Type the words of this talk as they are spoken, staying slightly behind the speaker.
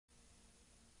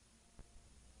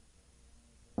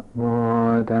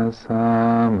Namo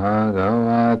tassa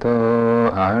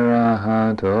bhagavato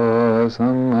arahato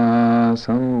samma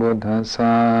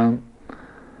sambuddhassa.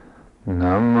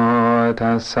 Namo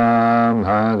tassa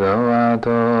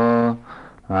bhagavato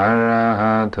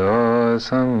arahato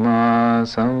samma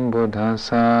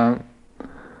sambuddhassa.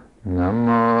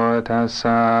 Namo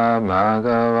tassa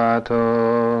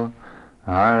bhagavato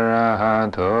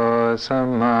arahato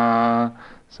samma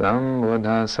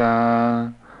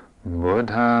sambuddhassa.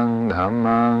 Buddhang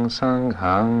dhammang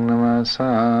sanghang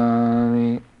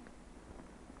namasami.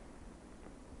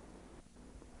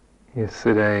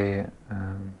 Yesterday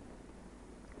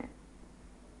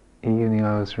evening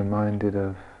I was reminded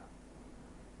of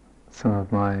some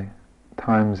of my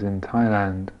times in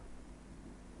Thailand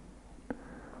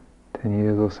 10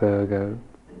 years or so ago,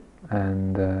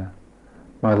 and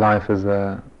my life as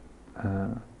a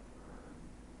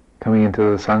coming into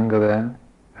the Sangha there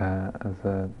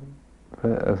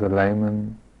as a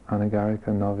layman, anagarika,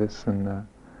 novice, and the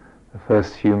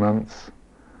first few months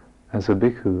as a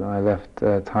bhikkhu. I left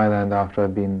Thailand after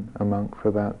I'd been a monk for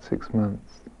about 6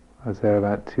 months. I was there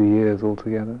about 2 years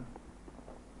altogether.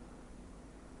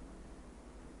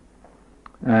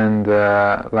 And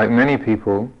like many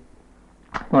people,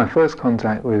 my first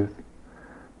contact with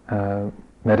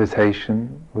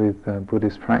meditation, with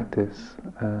Buddhist practice,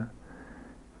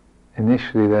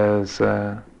 initially there was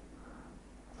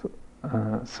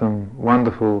some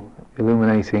wonderful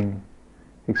illuminating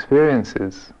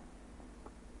experiences,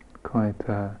 quite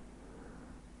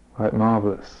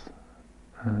marvelous,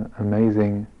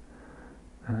 amazing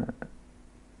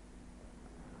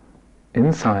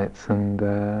insights and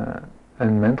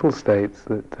mental states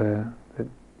that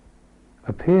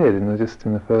appeared just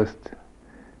in the first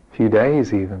few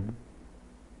days even.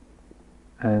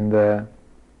 And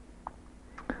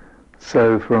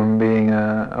so from being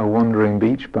a wandering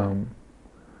beach bum,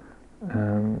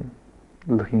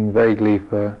 looking vaguely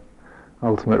for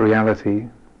ultimate reality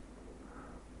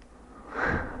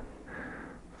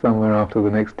somewhere after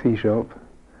the next tea shop,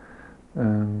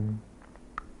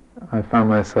 I found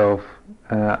myself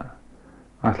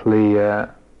utterly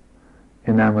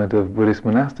enamored of Buddhist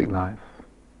monastic life.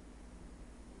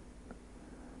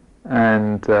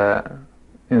 And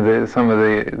some of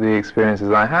the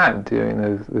experiences I had during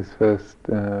those first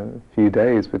few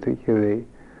days particularly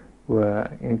were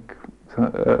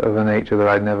of a nature that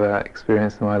I'd never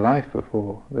experienced in my life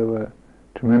before. They were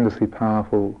tremendously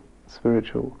powerful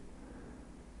spiritual,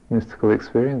 mystical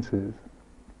experiences.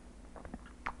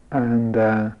 And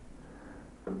the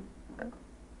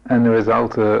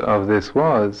result of this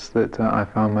was that I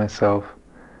found myself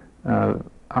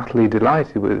utterly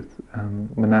delighted with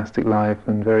monastic life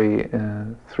and very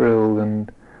thrilled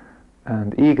and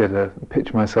eager to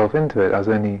pitch myself into it. I was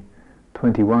only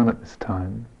 21 at this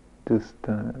time, just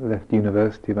left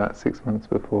university about 6 months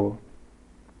before.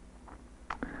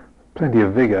 Plenty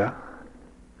of vigour.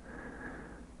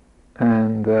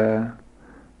 And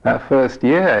that first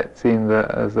year it seemed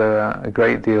as though a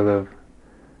great deal of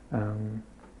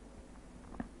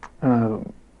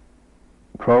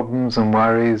problems and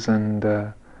worries and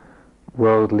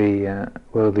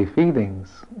worldly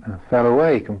feelings fell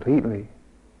away completely.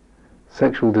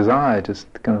 Sexual desire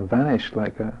just kind of vanished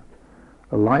like a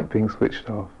light being switched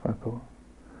off. I thought,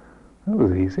 that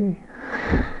was easy.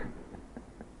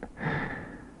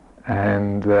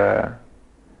 And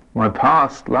my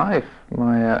past life,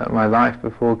 my life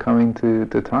before coming to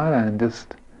Thailand,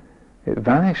 just it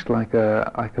vanished like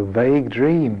a vague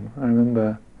dream. I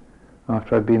remember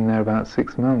after I'd been there about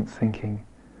 6 months thinking,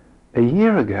 a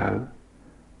year ago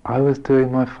I was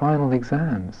doing my final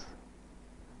exams.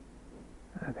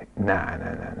 I think, no,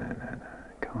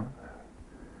 can't.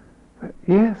 But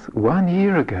yes, 1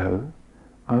 year ago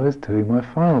I was doing my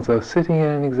finals. I was sitting in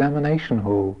an examination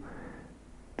hall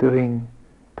doing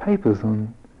papers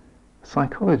on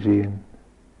psychology and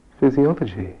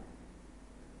physiology.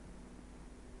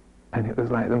 And it was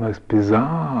like the most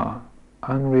bizarre,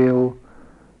 unreal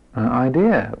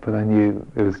idea, but I knew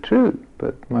it was true.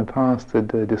 But my past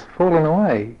had just fallen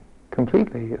away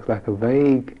completely. It's like a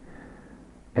vague,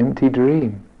 empty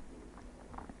dream.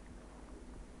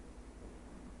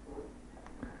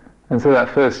 And so that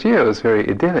first year was very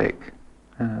idyllic,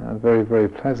 very, very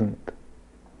pleasant.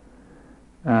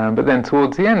 But then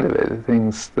towards the end of it,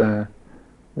 things, the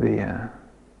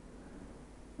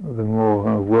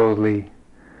more worldly,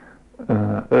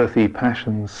 earthy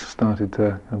passions started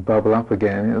to bubble up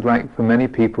again. It was like for many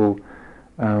people,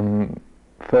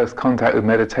 first contact with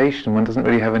meditation, one doesn't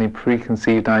really have any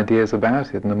preconceived ideas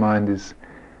about it, and the mind is,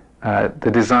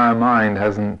 the desire mind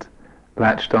hasn't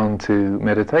latched on to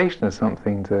meditation as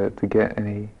something to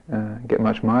get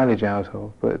much mileage out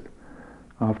of, but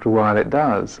after a while it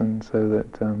does, and so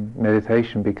that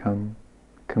meditation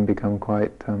can become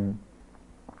quite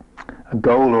a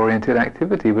goal-oriented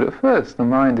activity. But at first the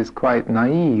mind is quite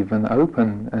naive and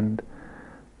open, and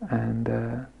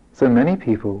so many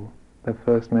people, their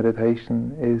first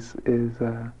meditation is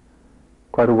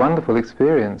quite a wonderful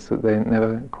experience that they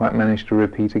never quite manage to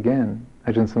repeat again.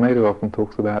 Ajahn Amaro often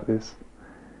talks about this.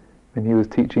 When he was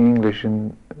teaching English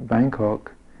in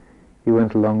Bangkok, he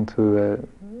went along to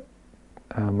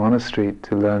a monastery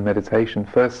to learn meditation.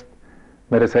 First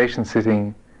meditation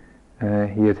sitting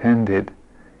he attended,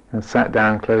 and sat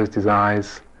down, closed his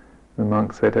eyes. The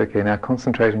monk said, "Okay, now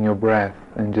concentrate on your breath,"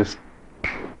 and just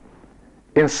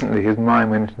instantly his mind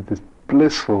went into this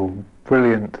blissful,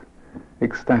 brilliant,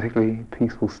 ecstatically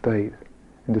peaceful state,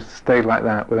 and just stayed like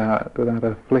that without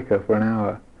a flicker for an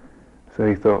hour. So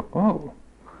he thought, "Oh,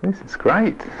 this is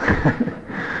great."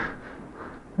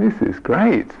 This is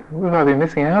great. What have I been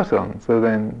missing out on? So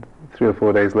then 3 or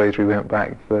 4 days later he went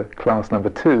back for class number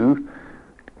 2.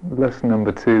 Lesson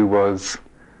number 2 was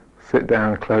sit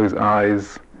down, close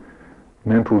eyes,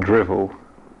 mental drivel,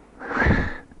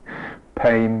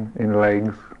 pain in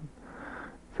legs,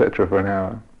 etc. for an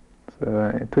hour.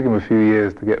 So it took him a few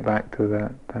years to get back to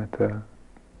that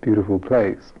beautiful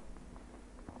place.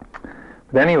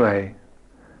 But anyway,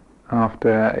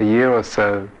 after a year or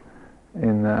so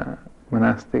in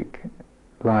monastic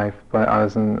life, I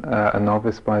was a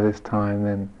novice by this time,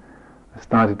 then I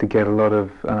started to get a lot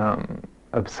of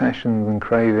obsessions and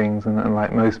cravings, and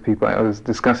like most people, I was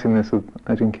discussing this with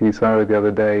Ajahn Kirisara the other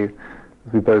day,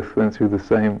 as we both went through the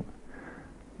same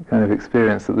kind of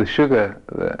experience, that the sugar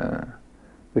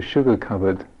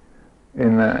cupboard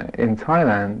in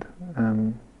Thailand,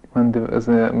 as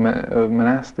a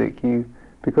monastic,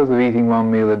 because of eating one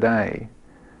meal a day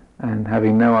and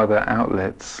having no other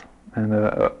outlets and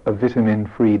a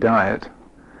vitamin-free diet,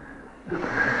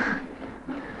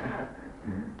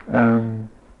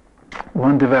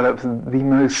 one develops the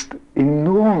most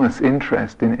enormous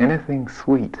interest in anything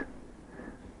sweet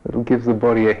that gives the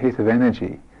body a hit of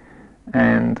energy.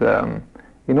 And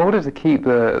in order to keep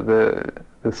the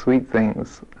sweet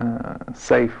things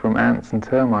safe from ants and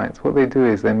termites, what they do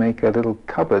is they make a little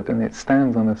cupboard, and it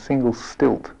stands on a single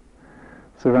stilt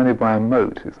surrounded by a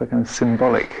moat. It's like kind of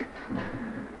symbolic.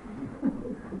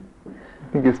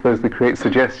 I think it's supposed to create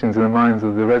suggestions in the minds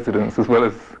of the residents as well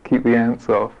as keep the ants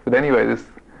off. But anyway, it's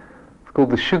called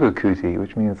the sugar kuti,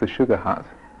 which means the sugar hut.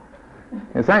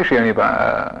 It's actually only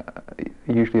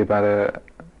usually about a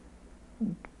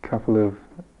couple of,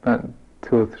 about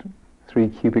 2 or 3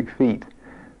 cubic feet.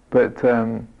 But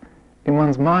in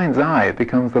one's mind's eye, it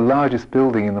becomes the largest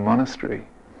building in the monastery.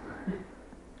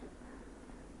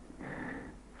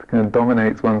 It kind of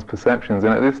dominates one's perceptions.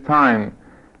 And at this time,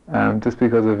 just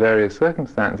because of various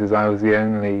circumstances, I was the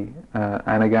only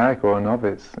anagarika or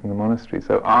novice in the monastery.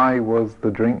 So I was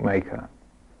the drink maker.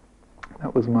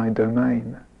 That was my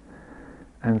domain.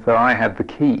 And so I had the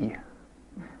key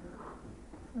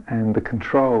and the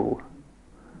control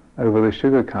over the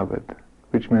sugar cupboard,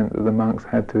 which meant that the monks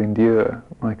had to endure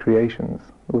my creations.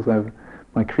 Also,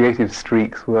 my creative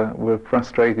streaks were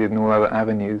frustrated in all other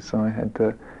avenues, so I had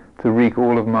to wreak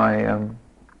all of my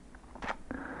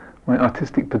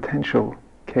artistic potential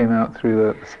came out through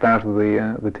the spout of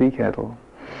the tea kettle.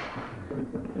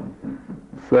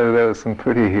 So there was some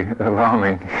pretty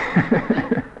alarming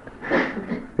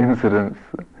incidents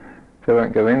which I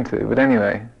won't go into. But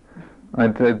anyway, I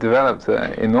developed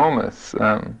an enormous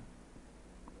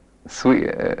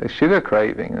sugar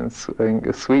craving and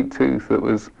a sweet tooth that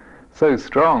was so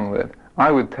strong that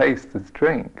I would taste this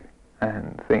drink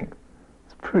and think,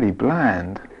 it's pretty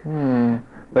bland.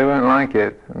 They won't like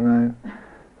it. And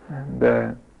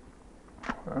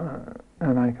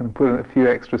I can put a few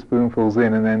extra spoonfuls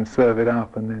in and then serve it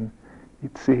up, and then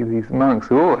you'd see these monks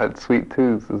who all had sweet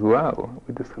tooths as well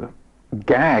would just sort of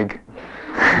gag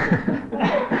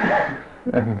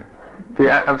and be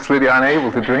absolutely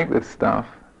unable to drink this stuff.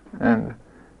 And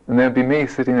there'd be me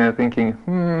sitting there thinking,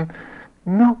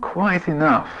 not quite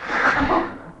enough.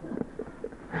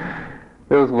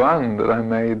 There was one that I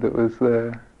made that was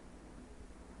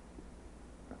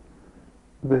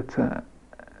that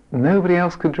nobody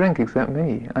else could drink except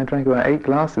me. I drank about 8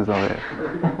 glasses of it.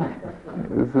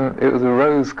 It was a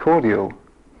rose cordial.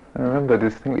 I remember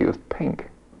distinctly it was pink.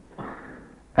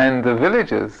 And the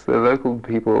villagers, the local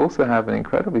people, also have an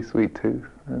incredibly sweet tooth,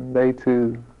 and they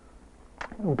too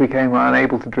became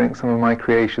unable to drink some of my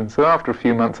creations. So after a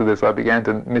few months of this, I began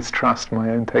to mistrust my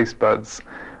own taste buds,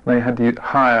 and I had to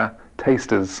hire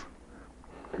tasters.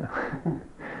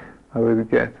 I would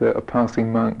get a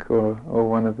passing monk or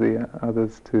one of the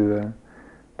others to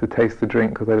taste the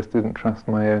drink, because I just didn't trust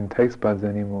my own taste buds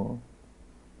anymore.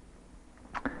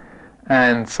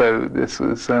 And so this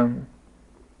was, I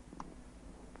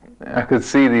could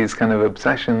see these kind of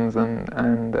obsessions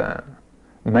and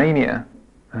mania,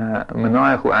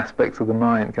 maniacal aspects of the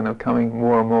mind kind of coming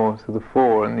more and more to the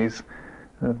fore, and these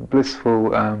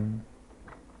blissful,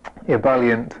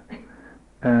 ebullient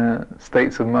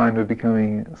states of mind were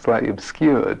becoming slightly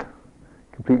obscured,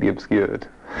 completely obscured.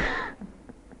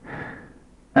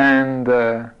 And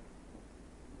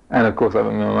of course, I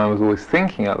was always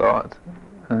thinking a lot,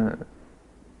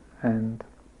 and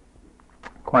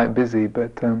quite busy.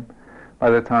 But by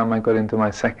the time I got into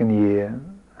my second year,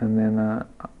 and then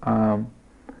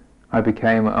I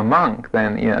became a monk.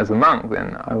 Then, as a monk,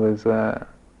 then I was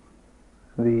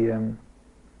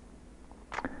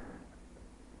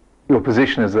your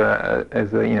position as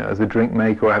a drink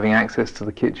maker or having access to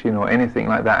the kitchen or anything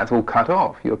like that, it's all cut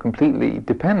off. You're completely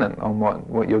dependent on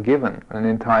what you're given. And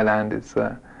in Thailand, it's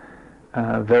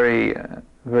very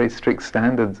very strict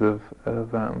standards of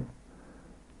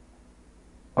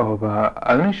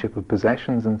ownership of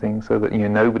possessions and things, so that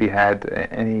nobody had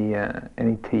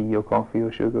any tea or coffee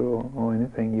or sugar or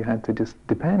anything. You had to just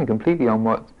depend completely on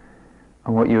what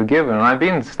you were given. And I've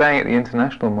been staying at the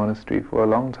international monastery for a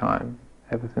long time,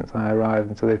 ever since I arrived,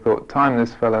 and so they thought, time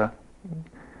this fella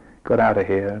got out of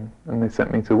here, and they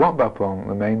sent me to Wat Bapong,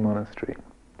 the main monastery,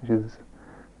 which is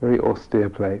a very austere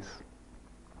place.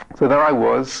 So there I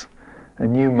was, a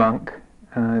new monk,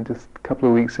 just a couple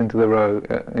of weeks into the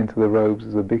robes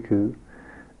as a bhikkhu,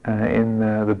 in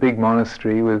the big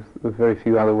monastery with very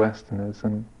few other Westerners,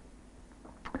 and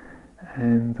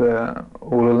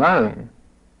all alone.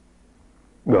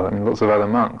 Well, I mean, lots of other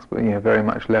monks, but very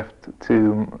much left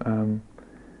to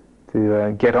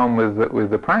get on with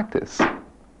the practice.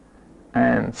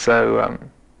 And so,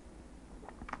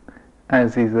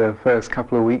 as these first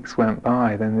couple of weeks went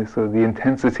by, then this the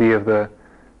intensity of the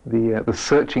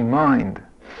searching mind,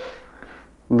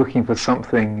 looking for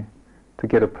something to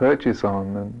get a purchase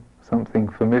on, and something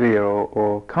familiar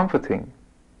or comforting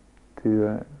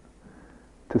to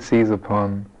seize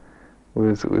upon,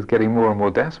 was getting more and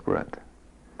more desperate.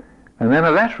 And then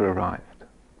a letter arrived.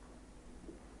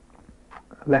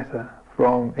 A letter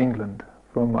from England,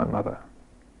 from my mother.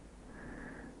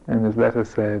 And this letter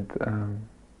said,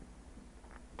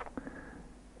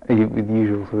 with the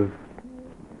usual sort of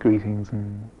greetings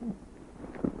and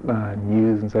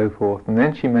news and so forth. And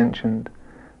then she mentioned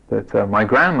that my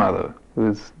grandmother, who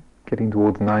was getting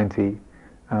towards 90,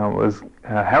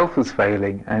 her health was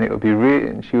failing, and it would be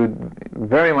she would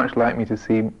very much like to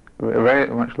see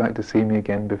me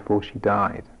again before she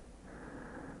died.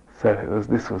 So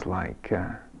this was like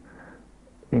a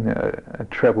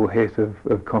treble hit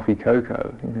of coffee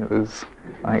cocoa. It was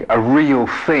like a real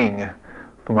thing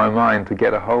for my mind to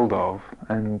get a hold of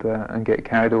and get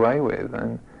carried away with.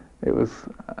 And it was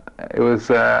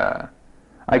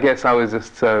I guess I was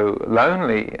just so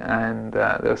lonely, and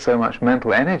there was so much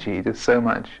mental energy, just so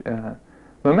much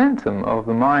momentum of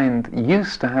the mind,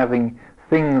 used to having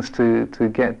things to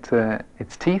get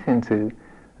its teeth into,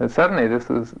 that suddenly this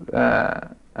was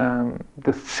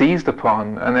just seized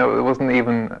upon, and there wasn't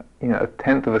even a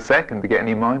tenth of a second to get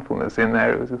any mindfulness in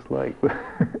there. It was just like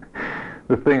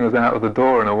the thing was out of the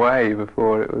door and away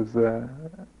before it was there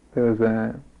was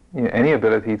any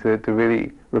ability to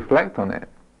really reflect on it,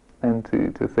 and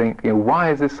to think,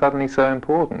 why is this suddenly so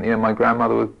important? My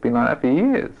grandmother was been like that for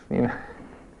years,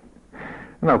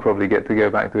 and I'll probably get to go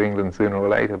back to England sooner or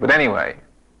later. But anyway,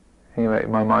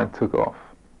 my mind took off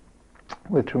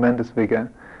with tremendous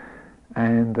vigor,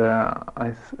 and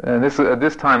at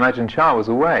this time Ajahn Chah was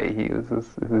away. This was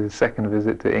his second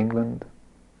visit to England,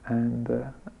 and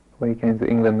when he came to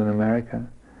England and America,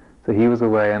 so he was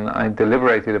away, and I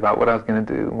deliberated about what I was going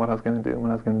to do and what I was going to do and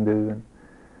what I was going to do. And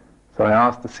so I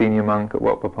asked the senior monk at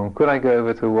Wat Bapong, could I go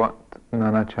over to Wat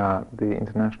Nanachat, the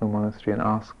international monastery, and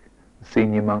ask the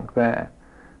senior monk there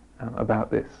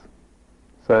about this?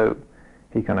 So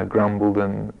he kind of grumbled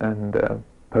and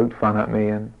poked fun at me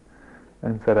and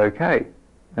said, okay,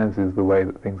 as is the way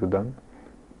that things are done.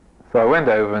 So I went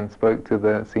over and spoke to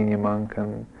the senior monk,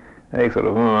 and he sort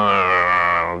of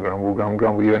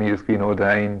grumble, you've only just been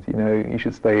ordained, you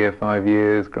should stay here 5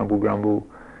 years, grumble,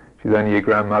 she's only your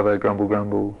grandmother,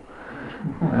 grumble.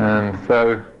 And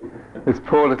so this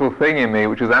poor little thing in me,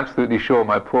 which was absolutely sure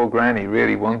my poor granny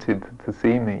really wanted to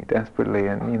see me desperately,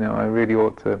 and I really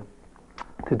ought to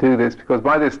do this, because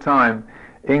by this time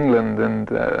England and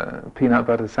peanut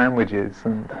butter sandwiches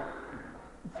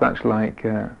such like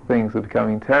things were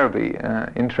becoming terribly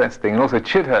interesting, and also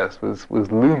Chithurst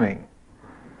was looming.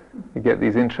 You get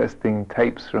these interesting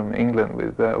tapes from England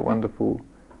with wonderful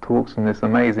talks from this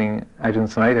amazing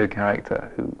Ajahn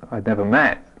character who I'd never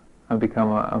met. I'd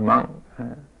become a monk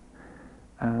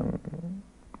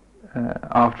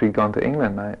after he'd gone to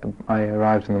England. I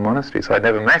arrived in the monastery, so I'd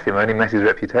never met him, only met his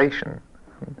reputation.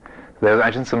 So there was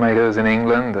Ajahn Sumedho's in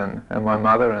England, and my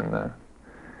mother, and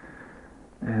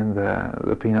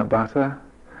the peanut butter,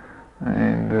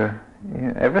 and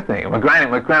yeah, everything. My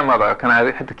grandmother,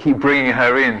 I had to keep bringing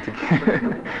her in to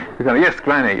kind of, yes,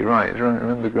 Granny, right,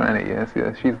 remember Granny, yes,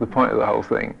 she's the point of the whole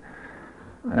thing.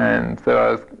 And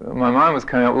so my mind was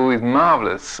coming up with all these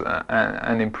marvellous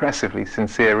and impressively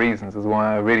sincere reasons as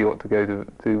why I really ought to go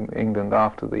to England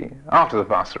after the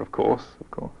Vasa, of course.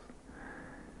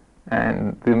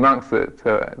 And the monks at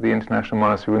the International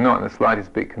Monastery were not in the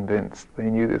slightest bit convinced. They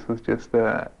knew this was just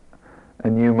a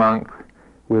new monk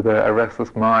with a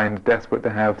restless mind, desperate to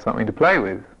have something to play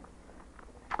with.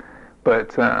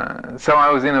 But so I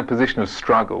was in a position of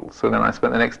struggle. So then I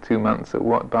spent the next 2 months at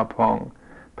Wat Bapong,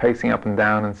 pacing up and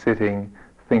down and sitting,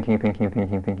 thinking. And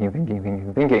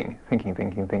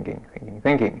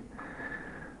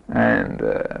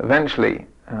eventually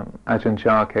Ajahn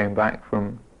Chah came back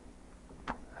from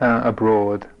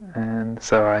abroad, and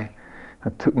so I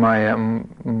took my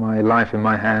life in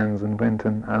my hands and went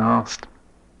and asked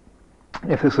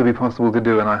if this would be possible to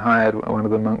do, and I hired one of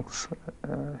the monks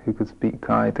who could speak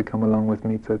Thai to come along with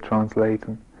me to translate,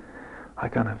 and I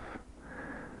kind of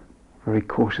very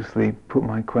cautiously put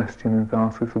my question and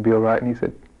asked if this would be all right, and he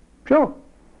said, sure,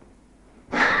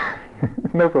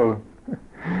 no problem.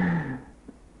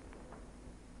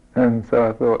 And so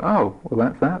I thought, oh, well,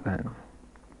 that's that then.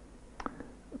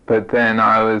 But then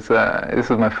I was, this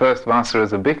was my first Vasa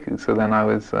as a bhikkhu, so then I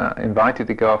was invited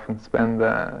to go off and spend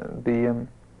the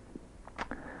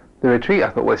retreat. I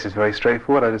thought, well, this is very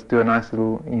straightforward. I just do a nice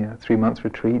little 3 months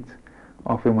retreat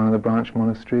off in one of the branch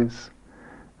monasteries,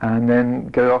 and then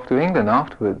go off to England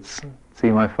afterwards,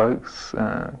 see my folks,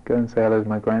 go and say hello to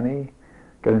my granny,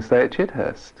 go and stay at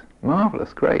Chithurst.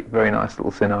 Marvellous, great, very nice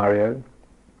little scenario.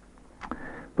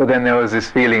 But then there was this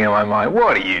feeling in my mind,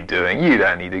 what are you doing? You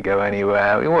don't need to go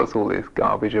anywhere. I mean, what's all this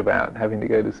garbage about having to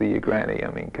go to see your granny? I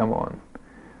mean, come on.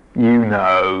 You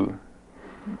know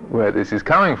where this is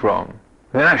coming from.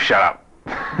 Now shut up.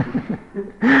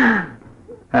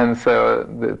 And so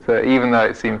that, even though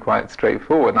it seemed quite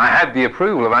straightforward, and I had the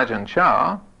approval of Ajahn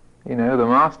Chah, the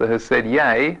master has said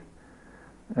yay,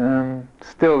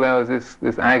 still there was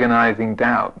this agonizing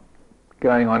doubt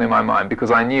going on in my mind,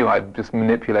 because I knew I'd just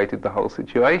manipulated the whole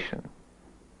situation.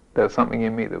 There was something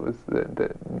in me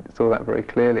that saw that very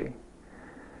clearly.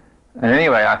 And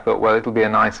anyway, I thought, well, it'll be a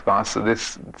nice Vasa.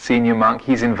 This senior monk,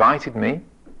 he's invited me,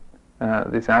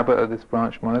 this abbot of this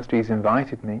branch monastery, he's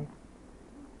invited me.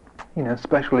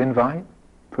 Special invite,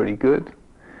 pretty good.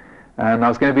 And I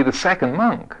was going to be the second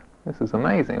monk. This is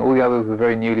amazing. All the others were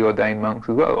very newly ordained monks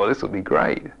as well. Well, this will be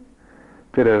great.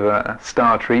 Bit of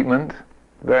star treatment.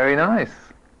 Very nice.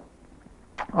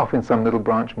 Off in some little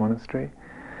branch monastery.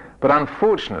 But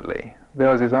unfortunately,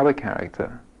 there was this other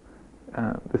character,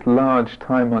 this large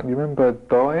Thai monk. You remember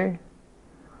Doi?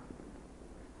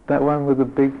 That one with the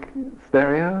big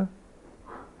stereo?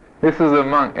 This was a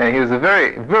monk, and he was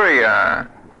a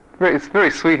it's very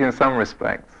sweet in some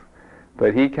respects.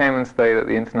 But he came and stayed at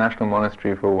the International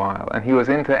Monastery for a while, and he was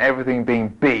into everything being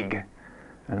big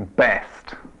and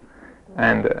best.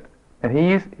 And he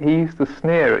used to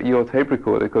sneer at your tape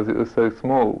recorder because it was so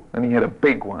small, and he had a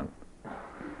big one.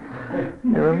 You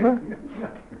remember?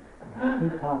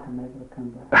 Keep talking, maybe it'll come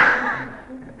back.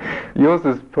 Yours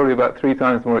is probably about 3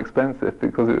 times more expensive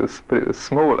because it was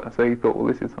smaller. So he thought,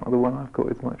 well, the one I've got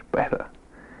is much better.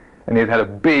 And he had a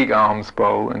big arms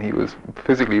bowl, and he was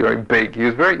physically very big. He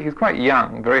was quite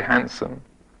young, very handsome.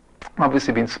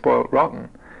 Obviously been spoiled rotten,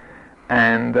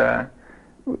 and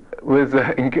was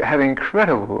had an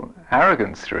incredible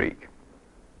arrogant streak.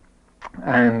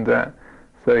 And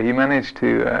so he managed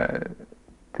to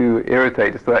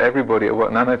irritate just about everybody at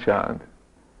Wat Nanachand. Do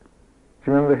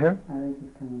you remember him? I think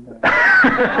he's coming back.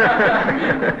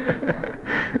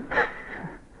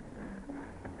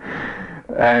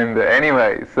 And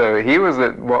anyway, so he was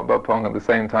at Wat Bapong at the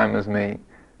same time as me,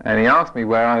 and he asked me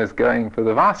where I was going for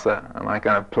the Vasa, and I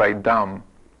kind of played dumb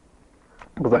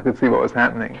because I could see what was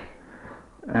happening.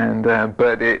 And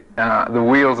but the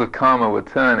wheels of karma were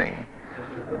turning,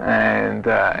 and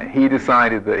he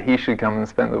decided that he should come and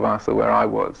spend the Vasa where I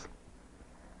was,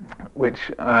 which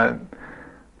I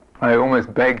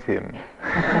almost begged him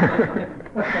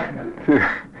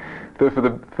that for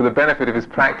the benefit of his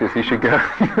practice he should go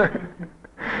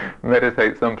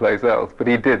meditate someplace else, but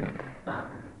he didn't.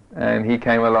 And he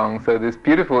came along, so this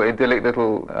beautiful idyllic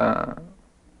little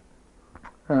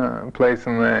place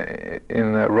in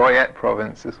the Royet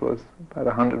province, this was about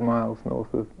 100 miles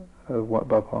north of Wat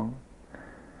Bapong,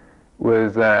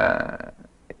 was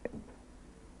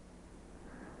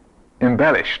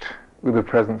embellished with the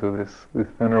presence of this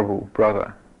venerable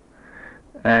brother.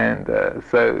 And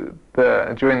so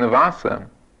during the Vasa,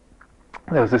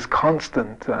 there was this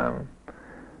constant kind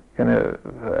of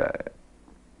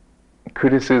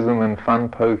criticism and fun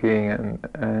poking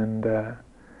and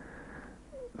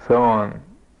so on,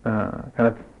 kind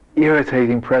of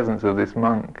irritating presence of this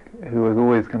monk who was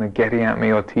always kind of getting at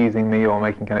me or teasing me or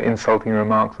making kind of insulting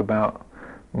remarks about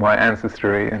my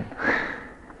ancestry and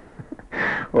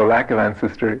or lack of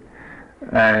ancestry,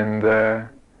 and there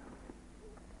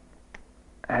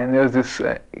was this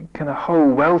kind of whole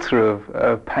welter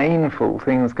of painful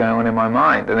things going on in my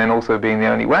mind, and then also being the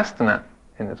only Westerner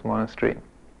in this monastery,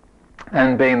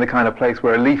 and being the kind of place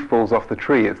where a leaf falls off the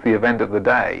tree, it's the event of the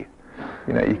day.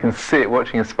 You know, you can sit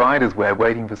watching a spider's web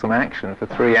waiting for some action for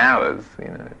 3 hours, you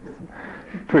know,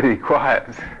 it's pretty quiet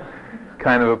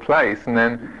kind of a place. And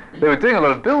then they were doing a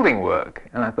lot of building work,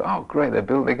 and I thought, oh great, they're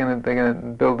going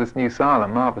to build this new sala,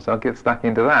 marvelous, I'll get stuck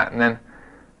into that.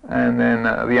 And then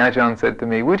the Ajahn said to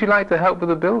me, would you like to help with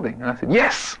the building? And I said,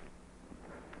 yes!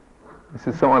 This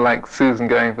is someone like Susan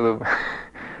going for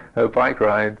her bike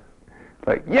ride.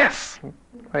 Like, yes!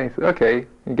 And he said, okay.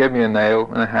 He gave me a nail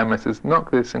and a hammer and says,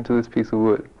 knock this into this piece of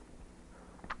wood.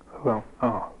 Well,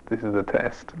 this is a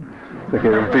test. Okay,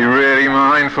 be really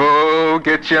mindful,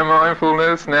 get your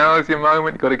mindfulness, now is your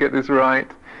moment, you've got to get this right.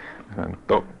 And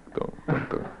I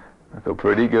felt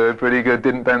pretty good,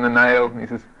 didn't bend the nail. And he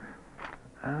says,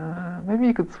 maybe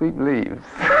you could sweep leaves.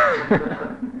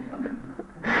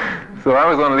 So I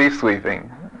was on leaf sweeping,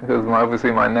 because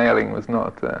obviously my nailing was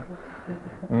not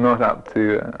up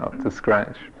to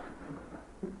scratch.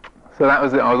 So that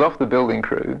was it. I was off the building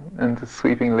crew and just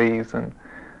sweeping leaves, and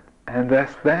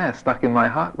that's there, stuck in my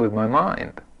hut with my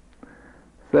mind.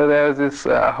 So there was this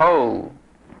whole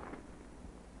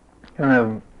kind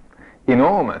of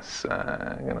enormous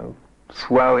kind of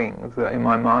swellings in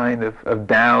my mind of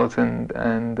doubt and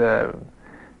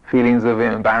feelings of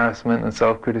embarrassment and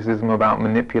self-criticism about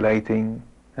manipulating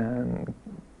and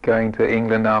going to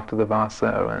England after the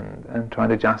Vasa and trying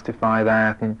to justify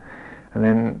that, and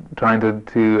then trying to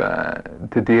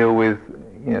deal with,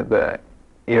 you know, the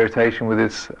irritation with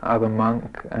this other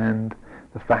monk and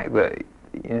the fact that,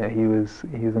 you know, he was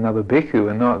another bhikkhu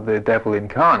and not the devil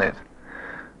incarnate,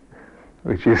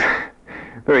 which is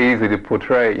very easy to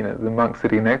portray. You know, the monk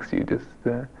sitting next to you just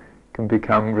can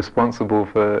become responsible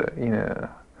for, you know,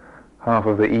 half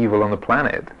of the evil on the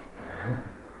planet.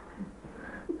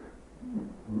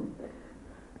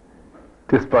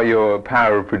 Just by your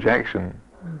power of projection,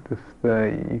 just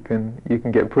you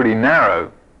can get pretty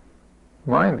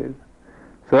narrow-minded.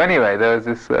 So anyway, there was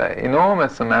this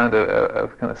enormous amount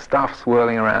of kind of stuff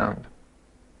swirling around,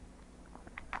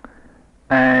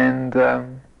 and the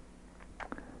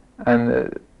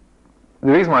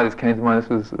reason why this came to mind, this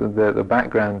was the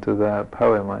background to the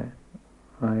poem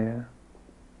I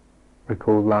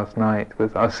recalled last night,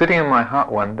 was I was sitting in my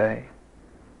hut one day,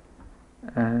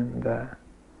 and I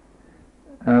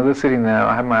was sitting there,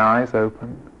 I had my eyes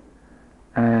open,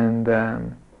 and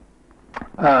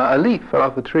a leaf fell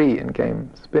off a tree and came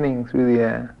spinning through the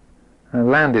air and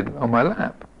landed on my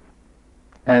lap.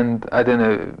 And I don't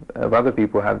know if other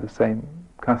people have the same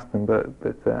custom, but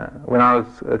when I was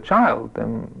a child,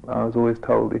 then I was always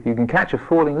told, if you can catch a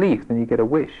falling leaf, then you get a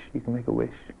wish, you can make a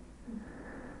wish.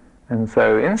 And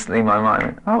so instantly my mind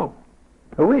went, oh,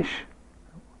 a wish.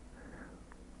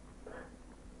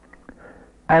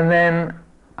 And then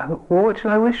I thought, well, what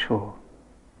should I wish for?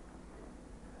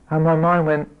 And my mind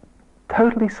went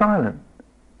totally silent.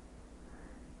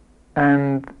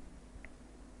 And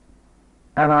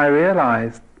I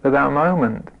realized at that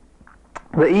moment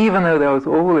that even though there was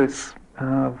all this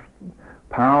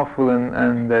powerful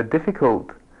and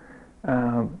difficult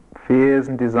fears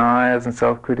and desires and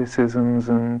self-criticisms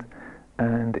and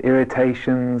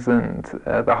irritations and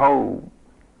the whole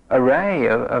array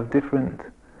of different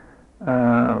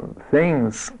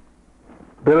things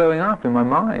billowing up in my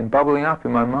mind, bubbling up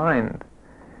in my mind,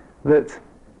 that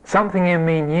something in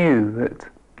me knew that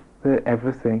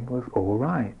everything was all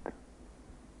right.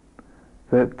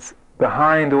 That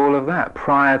behind all of that,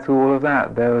 prior to all of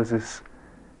that, there was this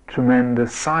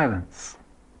tremendous silence.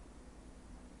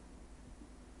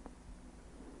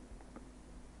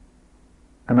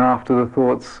 And after the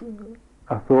thoughts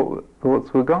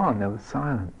were gone, there was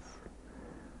silence.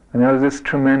 And there was this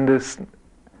tremendous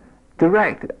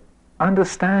direct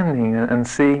understanding and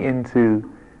seeing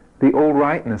into the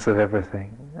all-rightness of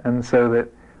everything, and so that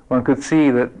one could see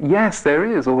that yes, there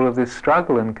is all of this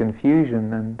struggle and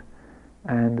confusion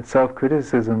and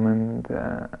self-criticism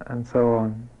and so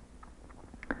on.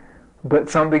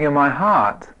 But something in my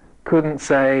heart couldn't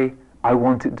say, I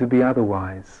want it to be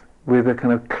otherwise, with a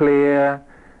kind of clear,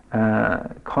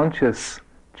 conscious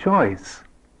choice.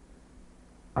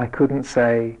 I couldn't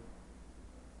say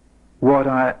what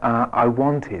I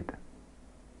wanted.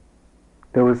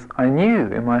 I knew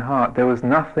in my heart there was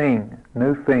nothing,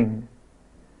 no thing,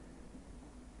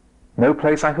 no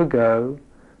place I could go,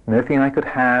 nothing I could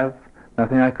have,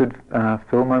 nothing I could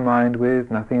fill my mind with,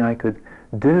 nothing I could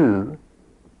do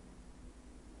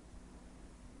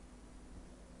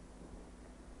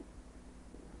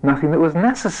nothing that was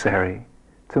necessary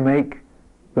to make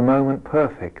the moment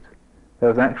perfect. There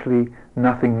was actually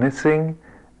nothing missing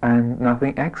and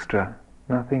nothing extra,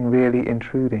 nothing really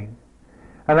intruding.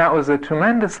 And that was a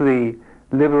tremendously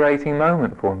liberating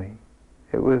moment for me.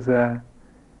 It was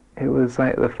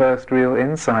like the first real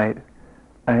insight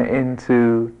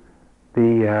into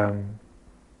the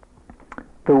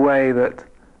way that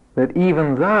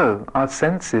even though our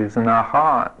senses and our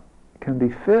heart can be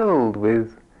filled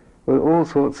with all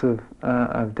sorts of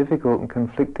difficult and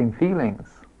conflicting feelings,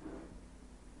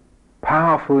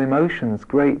 powerful emotions,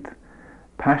 great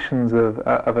passions of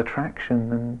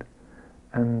attraction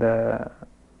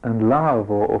and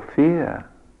love or fear,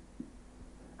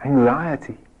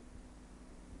 anxiety,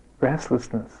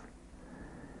 restlessness,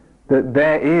 that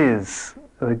there is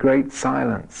a great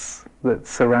silence that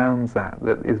surrounds that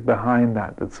is behind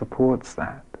that supports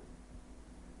that.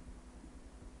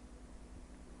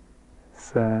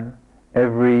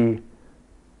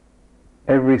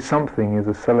 Every something is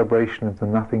a celebration of the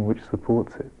nothing which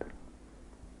supports it.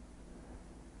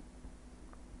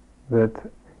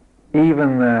 That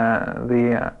even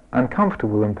the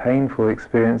uncomfortable and painful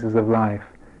experiences of life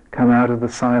come out of the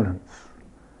silence,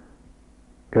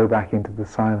 go back into the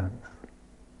silence.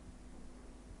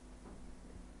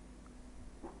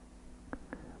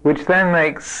 Which then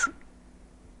makes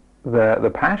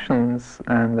the passions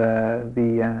and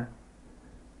the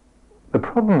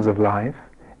problems of life,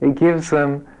 it gives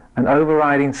them an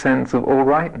overriding sense of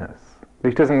all-rightness,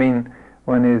 which doesn't mean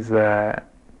one is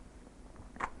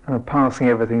passing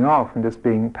everything off and just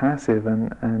being passive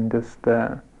and just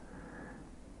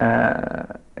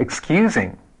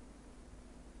excusing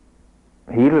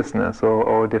heedlessness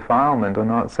or defilement, or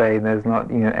not saying there's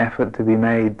not effort to be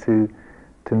made to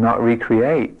not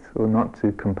recreate or not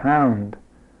to compound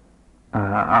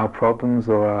our problems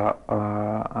or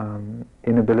our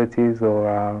inabilities or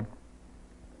our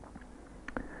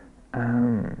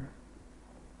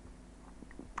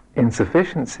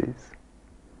insufficiencies.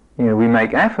 We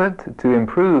make effort to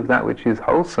improve that which is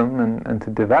wholesome and to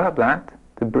develop that,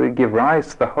 to give rise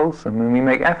to the wholesome, and we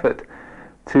make effort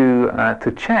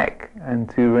to check and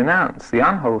to renounce the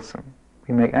unwholesome.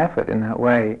 We make effort in that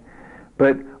way,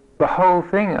 but the whole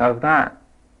thing of that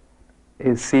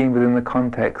is seen within the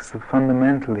context of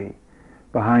fundamentally,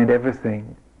 behind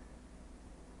everything,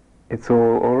 it's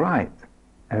all right.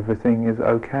 Everything is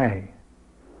okay.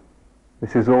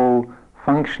 This is all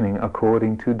functioning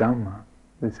according to Dhamma.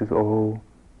 This is all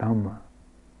Dhamma.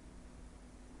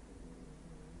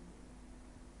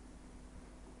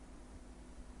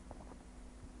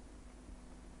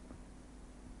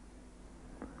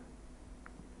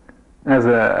 As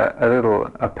a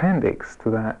little appendix to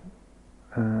that,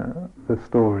 the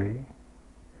story,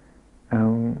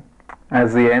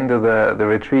 as the end of the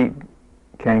retreat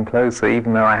came closer,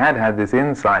 even though I had this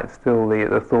insight, still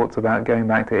the thoughts about going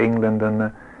back to England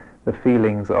and the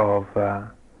feelings of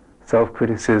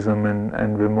self-criticism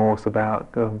and remorse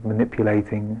about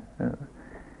manipulating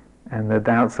and the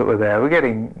doubts that were there were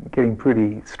getting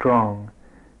pretty strong,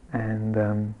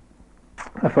 and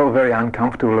I felt very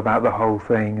uncomfortable about the whole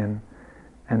thing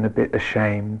and a bit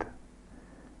ashamed.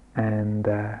 And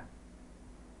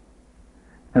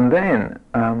then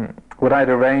what I'd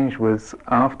arranged was,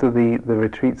 after the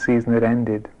retreat season had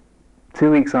ended,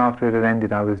 2 weeks after it had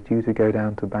ended, I was due to go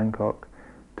down to Bangkok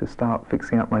to start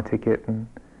fixing up my ticket and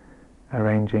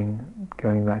arranging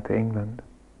going back to England.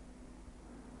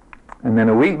 And then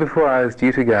a week before I was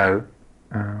due to go,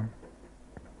 a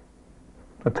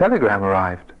telegram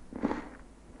arrived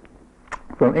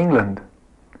from England.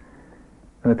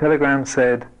 And the telegram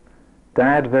said,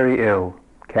 "Dad very ill,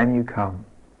 can you come?"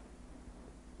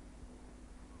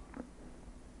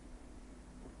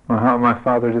 My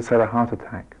father just had a heart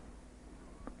attack.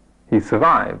 He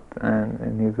survived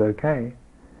and he was okay.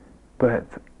 But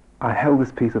I held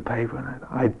this piece of paper and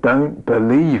I don't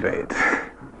believe it.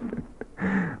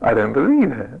 I don't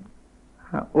believe it.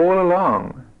 All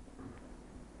along,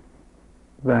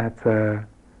 that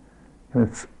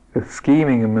it's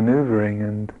scheming and maneuvering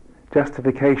and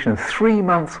justification of 3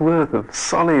 months' worth of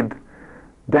solid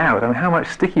doubt. I mean, how much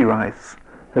sticky rice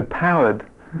had powered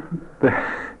the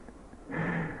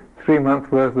 3 months'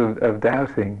 worth of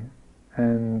doubting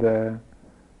and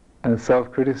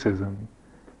self-criticism,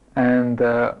 and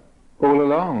all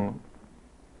along,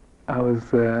 it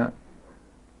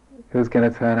was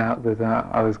going to turn out that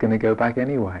I was going to go back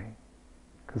anyway,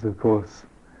 because of course,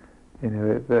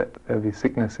 there'll be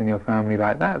sickness in your family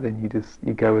like that, then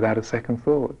you go without a second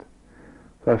thought.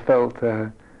 So I felt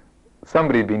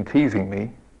somebody had been teasing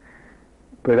me,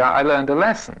 but I learned a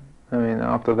lesson. I mean,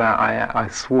 after that, I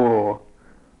swore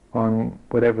on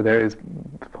whatever there is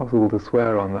possible to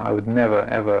swear on, that I would never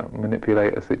ever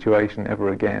manipulate a situation ever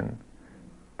again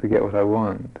to get what I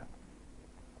want.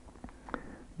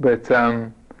 But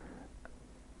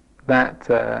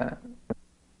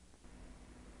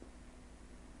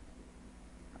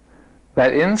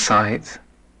that insight,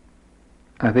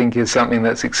 I think, is something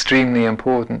that's extremely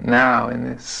important now in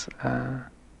this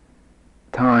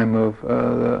time of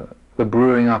the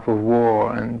brewing up of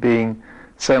war and being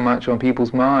so much on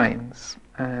people's minds,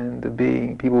 and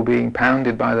people being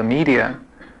pounded by the media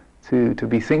to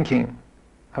be thinking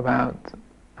about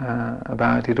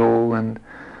it all, and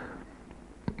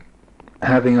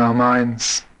having our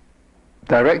minds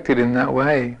directed in that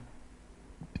way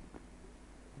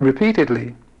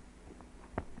repeatedly.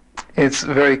 It's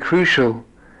very crucial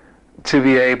to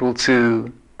be able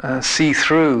to see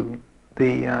through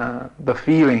the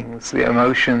feelings, the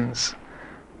emotions,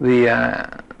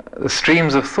 the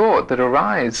streams of thought that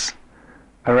arise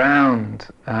around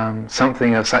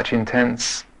something of such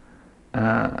intense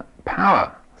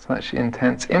power, such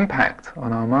intense impact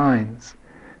on our minds,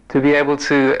 to be able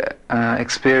to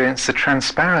experience the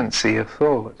transparency of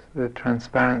thought, the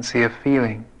transparency of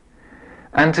feeling,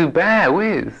 and to bear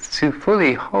with, to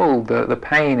fully hold the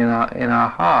pain in our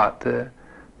heart, the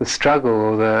struggle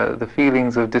or the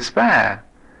feelings of despair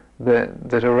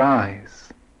that arise.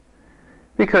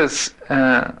 Because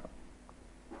a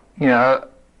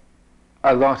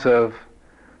lot of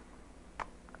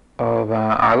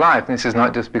our life, and this is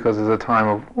not just because it's a time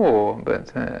of war,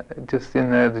 but just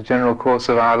in the general course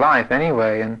of our life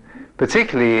anyway, and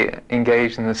particularly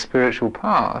engaged in the spiritual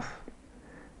path,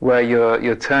 where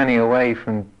you're turning away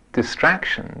from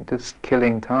distraction, just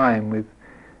killing time with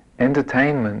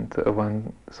entertainment of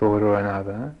one sort or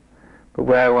another, but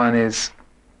where one is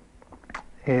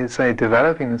say,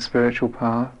 developing the spiritual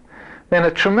path, then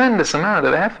a tremendous amount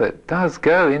of effort does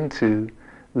go into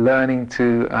learning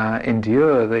to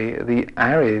endure the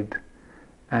arid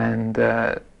and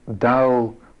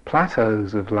dull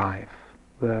plateaus of life,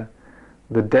 the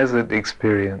desert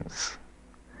experience.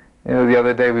 The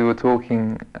other day we were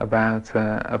talking about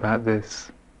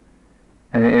this,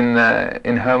 and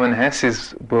in Hermann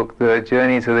Hesse's book, The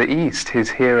Journey to the East,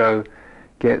 his hero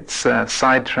gets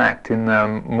sidetracked in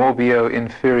Morbio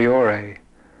Inferiore,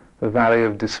 the Valley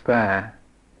of Despair,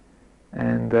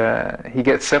 and he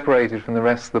gets separated from the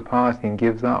rest of the party and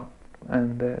gives up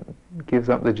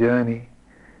the journey,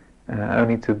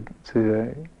 only to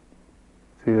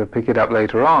pick it up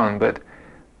later on. But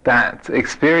that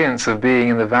experience of being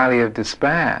in the Valley of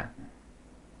Despair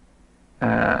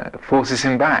forces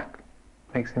him back,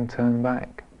 makes him turn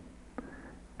back,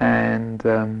 and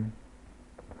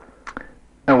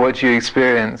what you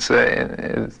experience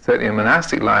certainly in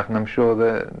monastic life, and I'm sure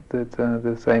that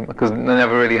the same, because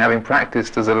never really having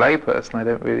practiced as a layperson, I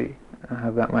don't really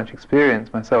have that much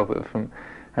experience myself, but from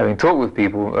having talked with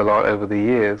people a lot over the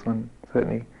years, one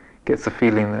certainly gets the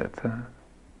feeling that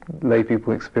lay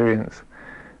people experience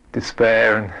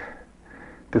despair and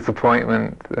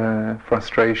disappointment,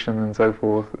 frustration and so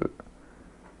forth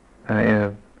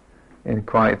in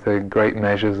quite great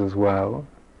measures as well.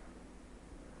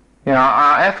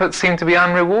 Our efforts seem to be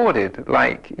unrewarded.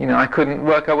 Like, I couldn't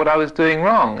work out what I was doing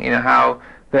wrong. How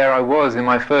there I was in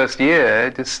my first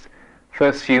year, just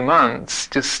first few months,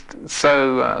 just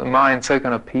so mind so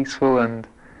kind of peaceful and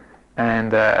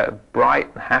bright,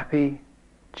 happy,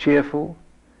 cheerful,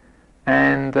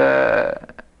 and then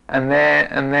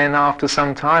after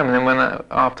some time, and then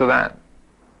after that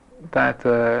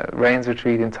rains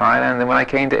retreat in Thailand, and then when I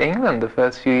came to England, the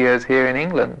first few years here in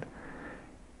England,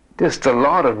 just a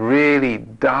lot of really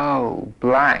dull,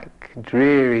 black,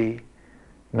 dreary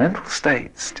mental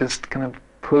states, just kind of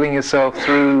pulling yourself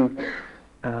through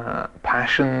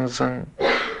passions and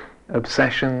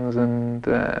obsessions and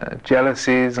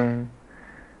jealousies and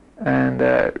and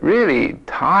really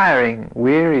tiring,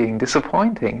 wearying,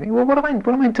 disappointing. Well, what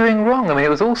am I doing wrong? I mean, it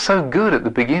was all so good at the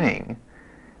beginning.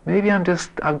 Maybe I've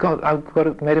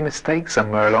made a mistake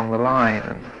somewhere along the line,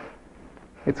 and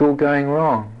it's all going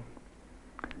wrong.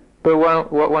 But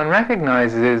what one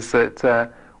recognizes is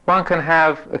that one can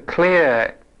have a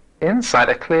clear insight,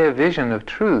 a clear vision of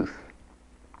truth,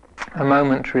 a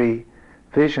momentary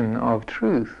vision of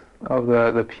truth, of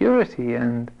the purity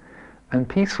and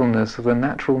peacefulness of the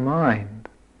natural mind,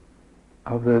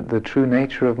 of the true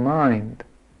nature of mind.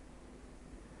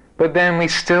 But then we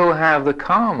still have the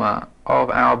karma of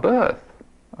our birth,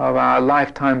 of our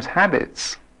lifetime's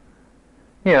habits.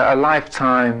 A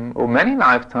lifetime or many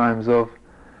lifetimes of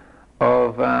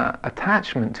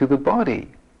attachment to the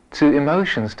body, to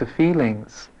emotions, to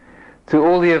feelings, to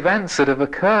all the events that have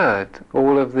occurred,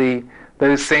 all of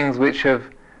those things which have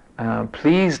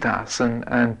pleased us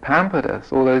and pampered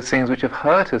us, all those things which have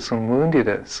hurt us and wounded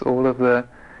us, all of the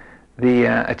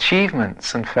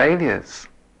achievements and failures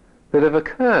that have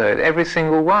occurred. Every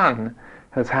single one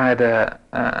has had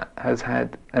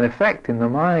an effect in the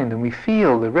mind, and we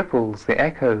feel the ripples, the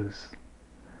echoes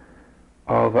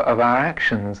of our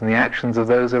actions and the actions of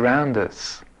those around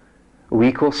us,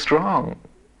 weak or strong,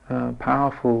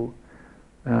 powerful,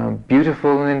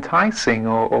 beautiful and enticing,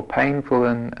 or painful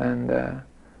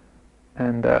and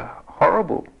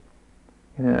horrible,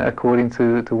 according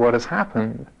to what has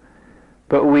happened.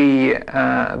 But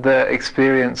the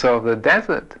experience of the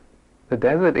desert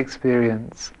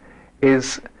experience,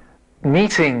 is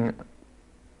meeting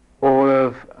all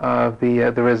of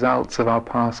the results of our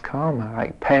past karma,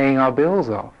 like paying our bills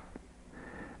off.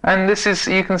 And this is,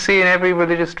 you can see in every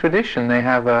religious tradition, they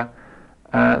have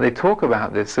they talk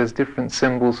about this. There's different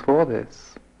symbols for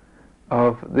this,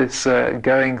 of this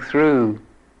going through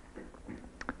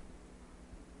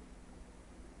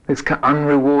this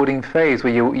unrewarding phase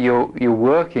where you're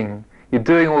working, you're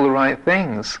doing all the right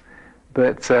things,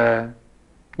 but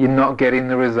you're not getting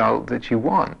the result that you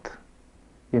want.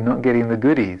 You're not getting the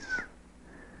goodies.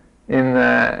 In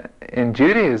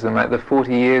Judaism, like the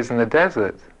 40 years in the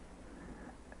desert,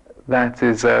 that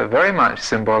is very much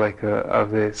symbolic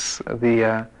of this,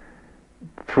 the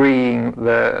freeing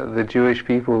the Jewish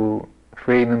people,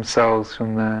 freeing themselves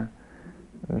from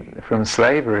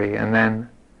slavery, and then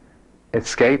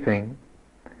escaping,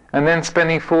 and then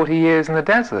spending 40 years in the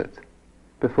desert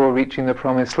before reaching the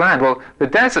promised land. Well, the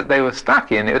desert they were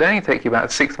stuck in, it would only take you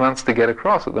about 6 months to get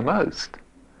across at the most.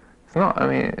 It's not,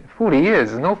 40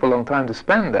 years is an awful long time to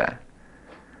spend there.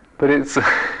 But it's,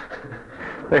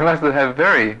 they must have had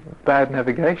very bad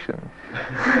navigation.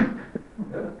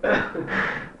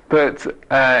 But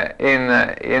in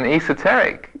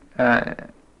esoteric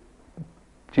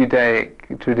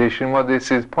Judaic tradition, what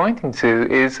this is pointing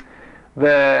to is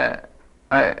the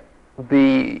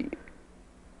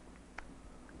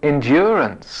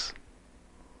endurance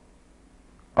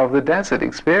of the desert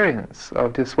experience,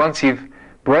 of just once you've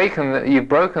broken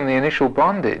the initial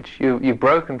bondage, you've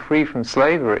broken free from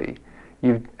slavery,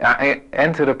 you've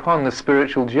entered upon the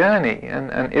spiritual journey.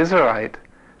 And Israelite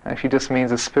actually just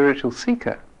means a spiritual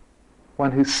seeker,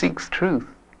 one who seeks truth,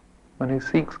 one who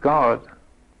seeks God.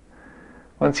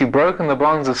 Once you've broken the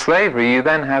bonds of slavery, you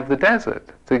then have the desert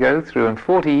to go through, and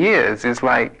 40 years is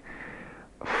like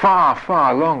far,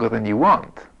 far longer than you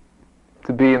want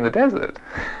to be in the desert.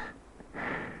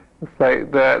 It's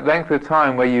like the length of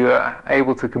time where you are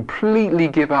able to completely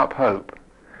give up hope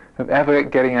of ever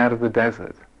getting out of the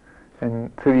desert,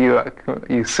 until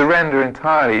you surrender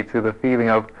entirely to the feeling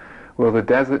of, well, the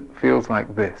desert feels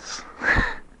like this.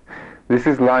 This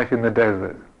is life in the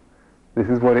desert. This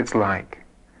is what it's like.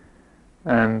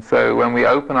 And so when we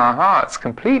open our hearts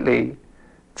completely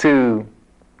to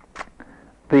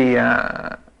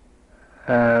the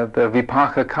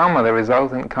vipaka karma, the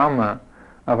resultant karma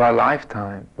of our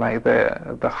lifetime, like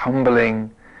the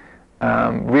humbling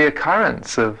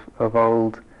reoccurrence of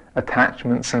old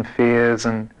attachments and fears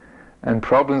and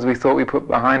problems we thought we put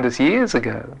behind us years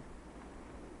ago.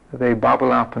 They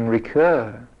bubble up and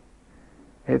recur.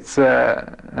 It's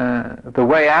the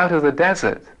way out of the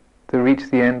desert, to reach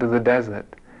the end of the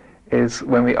desert, is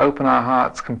when we open our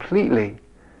hearts completely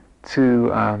to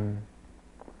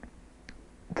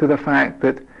the fact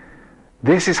that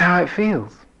this is how it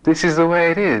feels, this is the way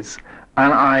it is,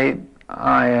 and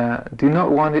I do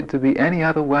not want it to be any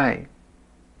other way.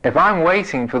 If I'm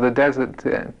waiting for the desert,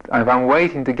 if I'm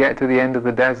waiting to get to the end of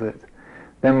the desert,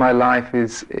 then my life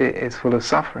is full of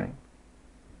suffering.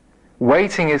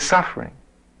 Waiting is suffering.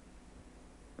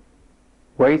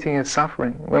 Waiting is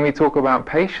suffering. When we talk about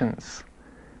patience,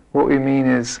 what we mean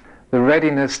is the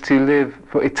readiness to live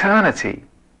for eternity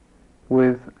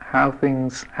with how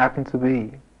things happen to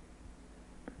be,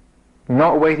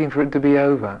 not waiting for it to be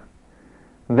over.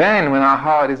 Then when our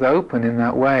heart is open in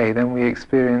that way, then we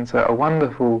experience a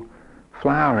wonderful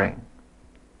flowering.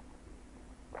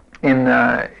 In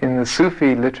the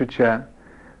Sufi literature,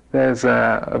 there's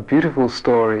a beautiful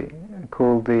story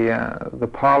called the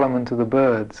Parliament of the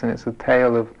Birds, and it's a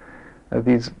tale of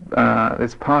this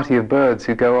party of birds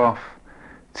who go off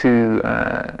to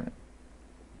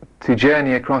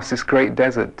journey across this great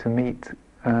desert to meet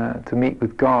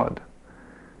with God,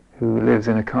 who lives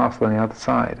in a castle on the other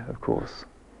side, of course.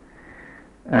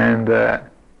 And the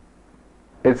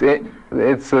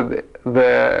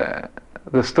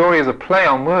story is a play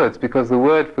on words, because the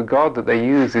word for God that they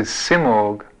use is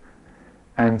Simorg,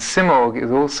 and Simorg is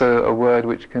also a word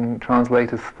which can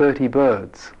translate as 30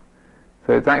 birds.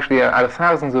 So it's actually out of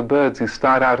thousands of birds who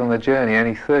start out on the journey,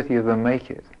 only 30 of them make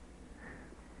it.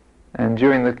 And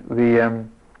during the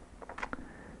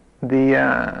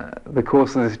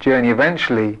course of this journey,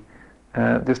 eventually,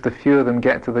 just a few of them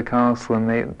get to the castle, and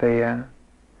they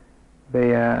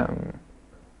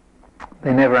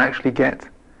never actually get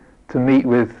to meet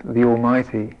with the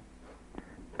Almighty.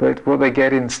 But what they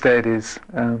get instead is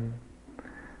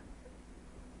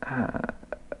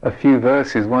a few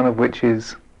verses, one of which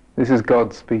is, this is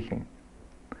God speaking.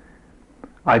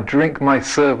 I drink my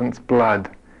servant's blood,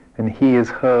 and he is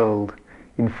hurled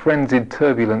in frenzied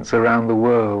turbulence around the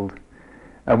world.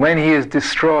 And when he is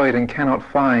destroyed and cannot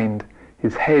find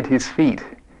his head, his feet,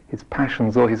 his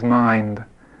passions or his mind,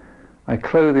 I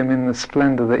clothe him in the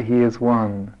splendor that he has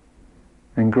won,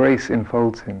 and grace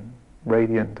enfolds him,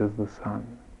 radiant as the sun.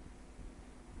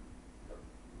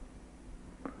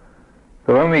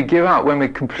 So when we give up, when we're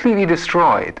completely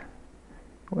destroyed,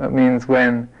 that means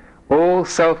when all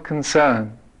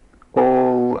self-concern,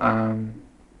 all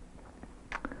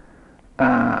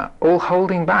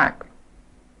holding back,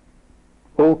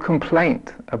 all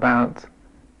complaint about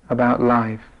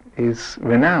life is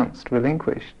renounced,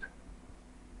 relinquished.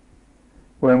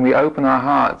 When we open our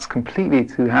hearts completely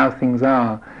to how things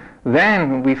are,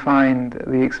 then we find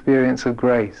the experience of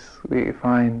grace. We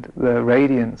find the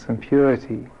radiance and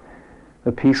purity,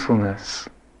 the peacefulness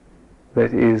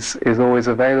that is always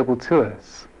available to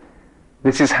us.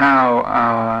 This is how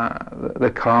the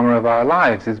karma of our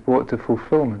lives is brought to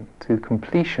fulfillment, to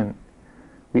completion.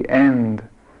 We end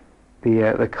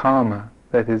the karma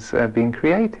that is being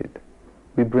created.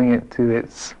 We bring it to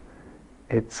its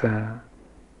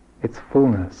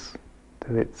fullness,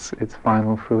 to its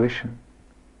final fruition.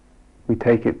 We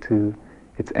take it to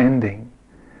its ending.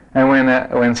 And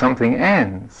when something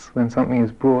ends, when something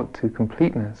is brought to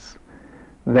completeness,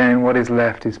 then what is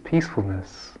left is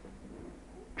peacefulness,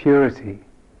 purity,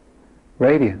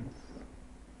 radiance.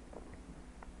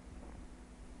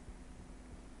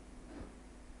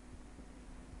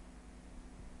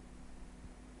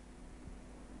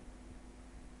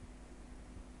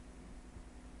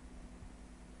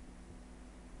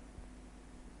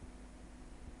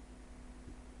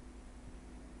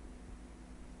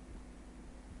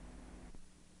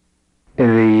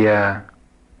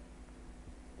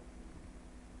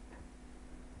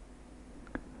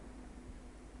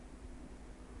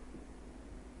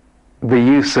 The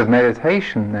use of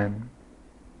meditation then,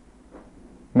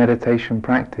 meditation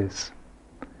practice,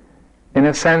 in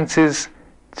a sense is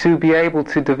to be able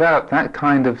to develop that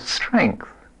kind of strength,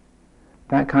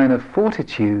 that kind of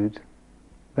fortitude,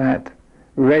 that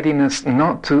readiness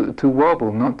not to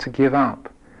wobble, not to give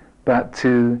up, but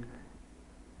to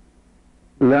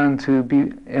learn to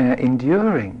be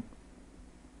enduring,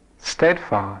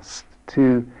 steadfast,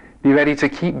 to be ready to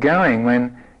keep going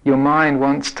when your mind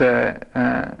wants to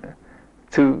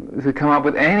come up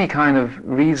with any kind of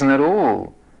reason at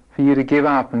all for you to give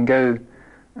up and go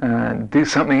do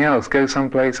something else, go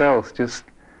someplace else, just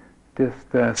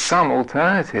some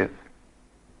alternative.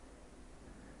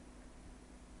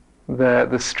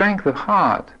 The strength of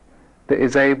heart that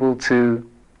is able to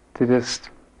just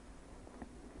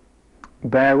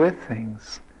bear with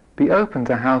things, be open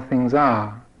to how things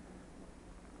are,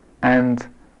 and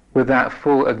with that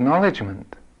full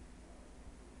acknowledgement,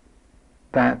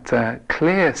 that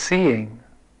clear seeing,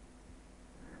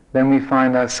 then we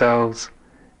find ourselves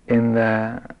in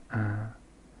the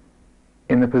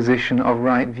position of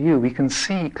right view. We can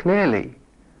see clearly.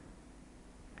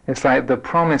 It's like the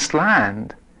promised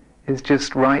land is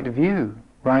just right view,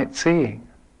 right seeing.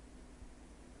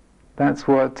 That's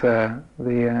what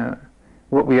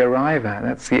we arrive at.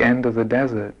 That's the end of the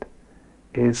desert,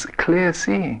 is clear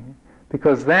seeing.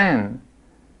 Because then,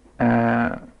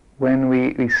 when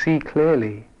we see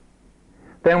clearly,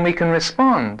 then we can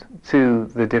respond to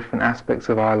the different aspects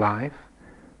of our life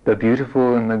the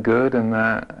beautiful and the good and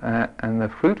the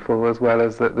fruitful, as well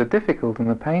as the difficult and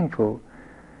the painful.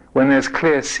 When there's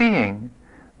clear seeing,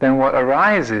 then what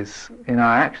arises in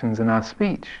our actions and our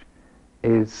speech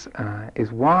is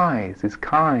wise, is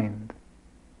kind,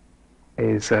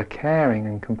 is caring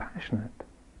and compassionate.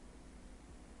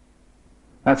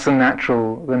 That's the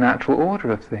natural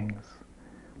order of things.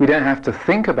 We don't have to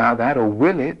think about that or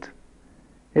will it.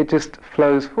 It just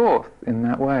flows forth in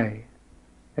that way.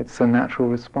 It's a natural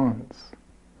response.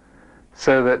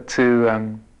 So that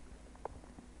to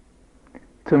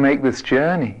make this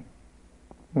journey,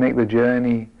 make the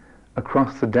journey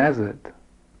across the desert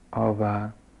of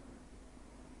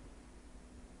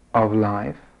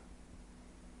life.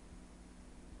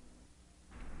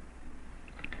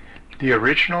 The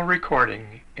original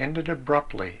recording ended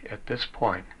abruptly at this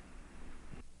point.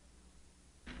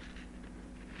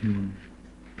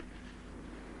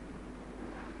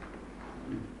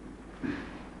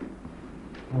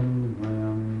 Om